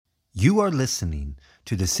You are listening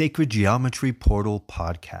to the Sacred Geometry Portal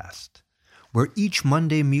podcast, where each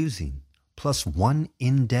Monday musing plus one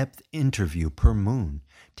in-depth interview per moon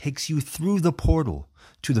takes you through the portal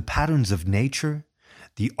to the patterns of nature,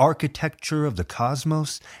 the architecture of the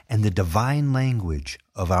cosmos, and the divine language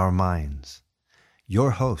of our minds. Your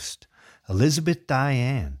host, Elizabeth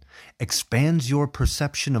Diane, expands your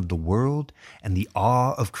perception of the world and the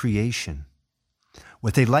awe of creation.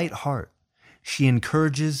 With a light heart, she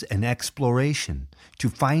encourages an exploration to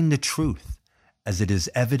find the truth as it is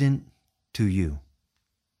evident to you.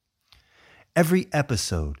 Every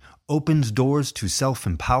episode opens doors to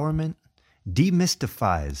self-empowerment,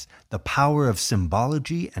 demystifies the power of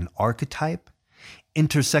symbology and archetype,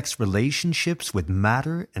 intersects relationships with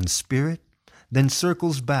matter and spirit, then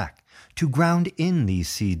circles back to ground in these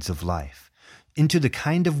seeds of life into the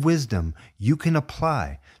kind of wisdom you can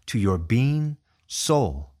apply to your being,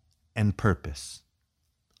 soul, and purpose.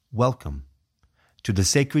 Welcome to the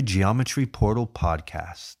Sacred Geometry Portal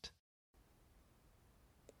podcast.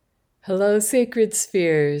 Hello, Sacred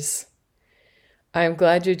Spheres. I'm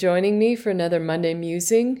glad you're joining me for another Monday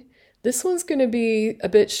Musing. This one's going to be a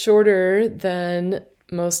bit shorter than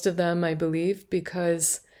most of them, I believe,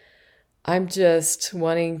 because I'm just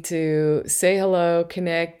wanting to say hello,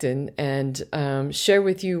 connect, and share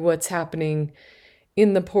with you what's happening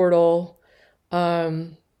in the portal.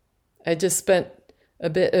 I just spent a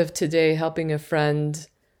bit of today helping a friend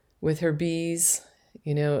with her bees.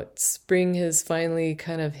 You know, spring has finally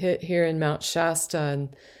kind of hit here in Mount Shasta,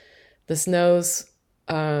 and the snow's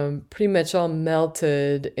pretty much all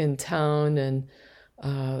melted in town,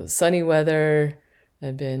 and sunny weather.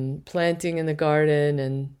 I've been planting in the garden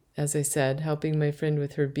and, as I said, helping my friend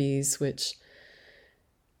with her bees, which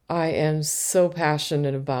I am so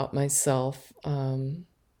passionate about myself.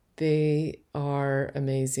 They are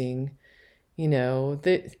amazing. You know,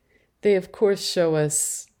 they of course show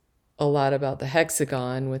us a lot about the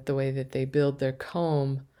hexagon with the way that they build their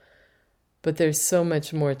comb, but there's so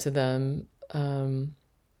much more to them. And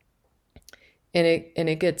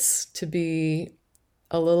it gets to be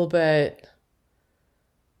a little bit,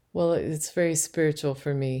 well, it's very spiritual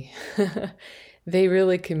for me. They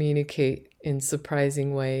really communicate in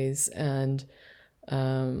surprising ways, and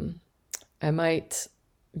I might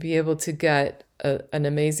be able to get an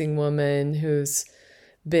amazing woman who's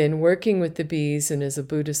been working with the bees and is a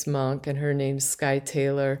Buddhist monk, and her name's Sky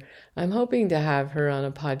Taylor. I'm hoping to have her on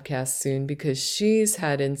a podcast soon because she's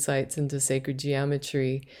had insights into sacred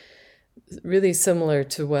geometry really similar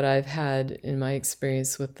to what I've had in my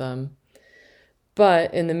experience with them.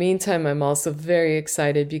 But in the meantime, I'm also very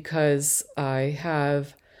excited because I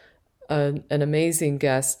have an amazing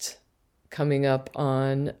guest coming up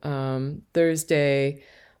on Thursday,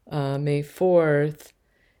 May 4th,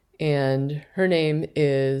 and her name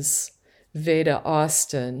is Veda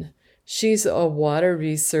Austin. She's a water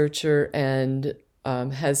researcher and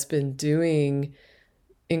has been doing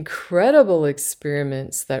incredible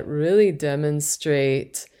experiments that really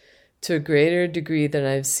demonstrate, to a greater degree than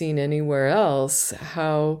I've seen anywhere else,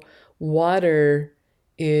 how water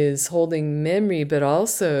is holding memory, but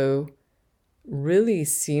also really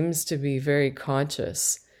seems to be very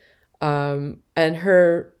conscious. And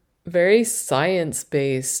her very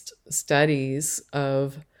science-based studies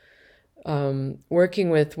of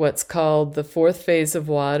working with what's called the fourth phase of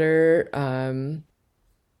water.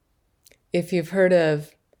 If you've heard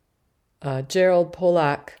of Gerald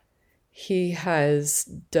Pollack, he has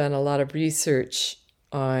done a lot of research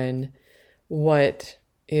on what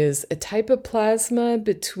is a type of plasma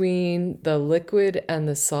between the liquid and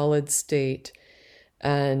the solid state.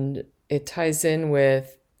 And it ties in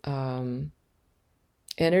with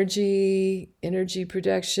energy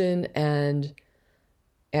production, and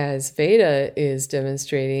as Veda is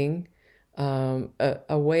demonstrating,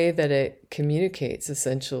 a way that it communicates,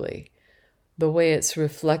 essentially. The way it's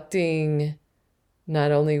reflecting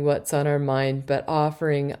not only what's on our mind, but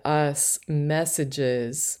offering us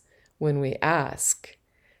messages when we ask.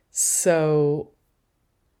 So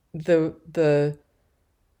the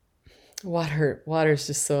water is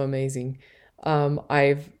just so amazing.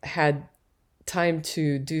 I've had time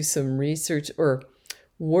to do some research or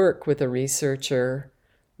work with a researcher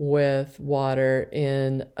with water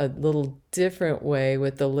in a little different way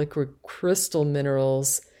with the liquid crystal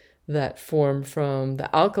minerals that form from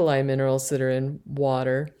the alkali minerals that are in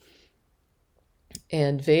water.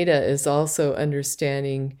 And Veda is also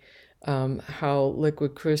understanding how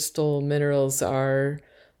liquid crystal minerals are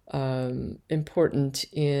important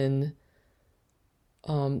in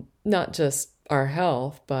not just our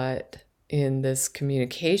health, but in this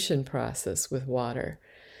communication process with water.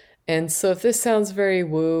 And so if this sounds very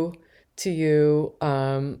woo, to you.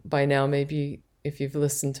 By now, maybe if you've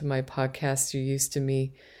listened to my podcast, you're used to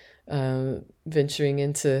me venturing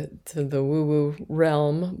into the woo-woo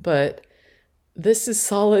realm, but this is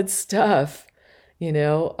solid stuff.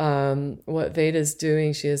 What Veda's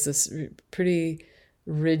doing, she has this pretty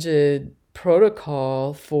rigid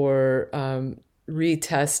protocol for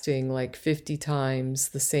retesting like 50 times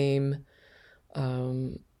the same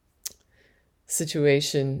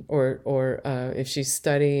situation, or if she's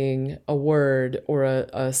studying a word or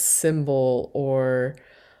a symbol or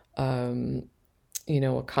a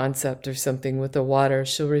concept or something with the water,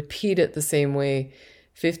 she'll repeat it the same way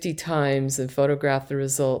 50 times and photograph the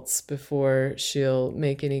results before she'll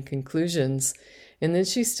make any conclusions. And then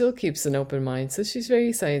she still keeps an open mind. So she's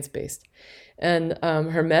very science-based. And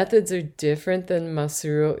her methods are different than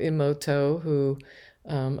Masaru Emoto, who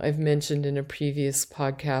I've mentioned in a previous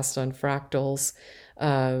podcast on fractals.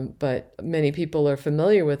 But many people are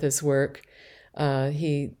familiar with his work.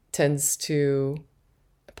 He tends to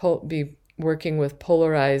be working with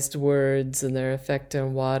polarized words and their effect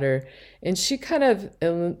on water. And she kind of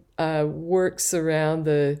works around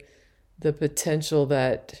the potential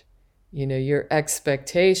that, your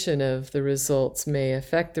expectation of the results may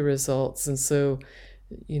affect the results. And so,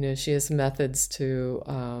 she has methods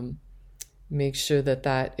to make sure that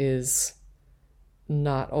that is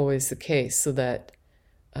not always the case. So that,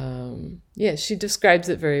 she describes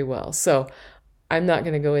it very well. So I'm not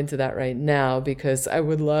going to go into that right now because I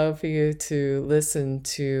would love for you to listen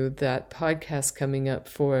to that podcast coming up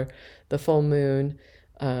for the full moon.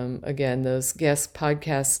 Again, those guest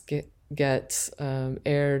podcasts get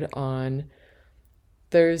aired on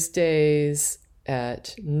Thursdays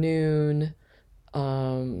at noon.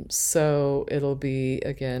 So it'll be,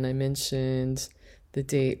 again, I mentioned the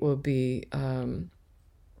date will be, the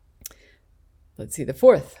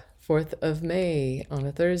 4th of May on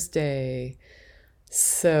a Thursday.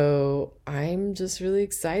 So I'm just really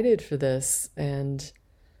excited for this. And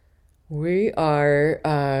we are,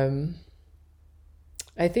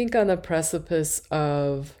 I think, on the precipice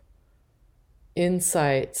of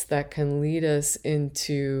insights that can lead us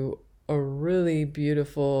into a really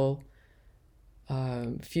beautiful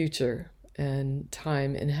future and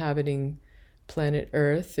time inhabiting planet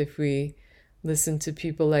Earth if we listen to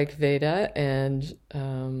people like Veda and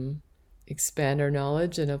expand our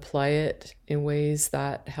knowledge and apply it in ways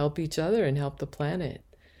that help each other and help the planet.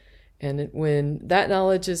 And when that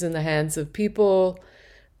knowledge is in the hands of people,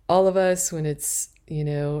 all of us, when it's,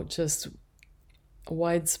 just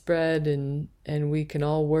widespread and we can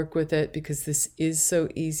all work with it because this is so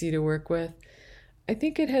easy to work with, I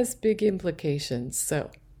think it has big implications. So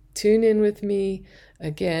tune in with me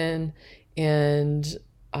again and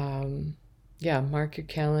mark your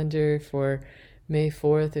calendar for May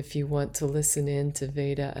 4th if you want to listen in to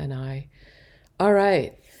Veda and I. All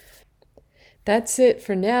right. That's it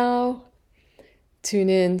for now. Tune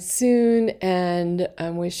in soon, and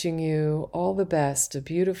I'm wishing you all the best. A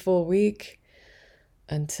beautiful week.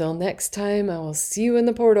 Until next time, I will see you in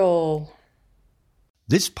the portal.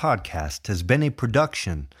 This podcast has been a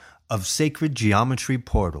production of Sacred Geometry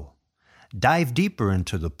Portal. Dive deeper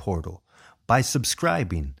into the portal by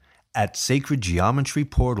subscribing at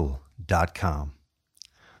sacredgeometryportal.com.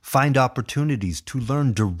 Find opportunities to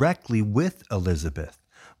learn directly with Elizabeth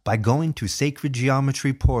by going to Sacred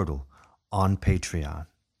Geometry Portal on Patreon.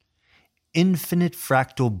 Infinite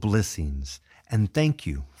fractal blessings, and thank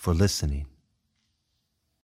you for listening.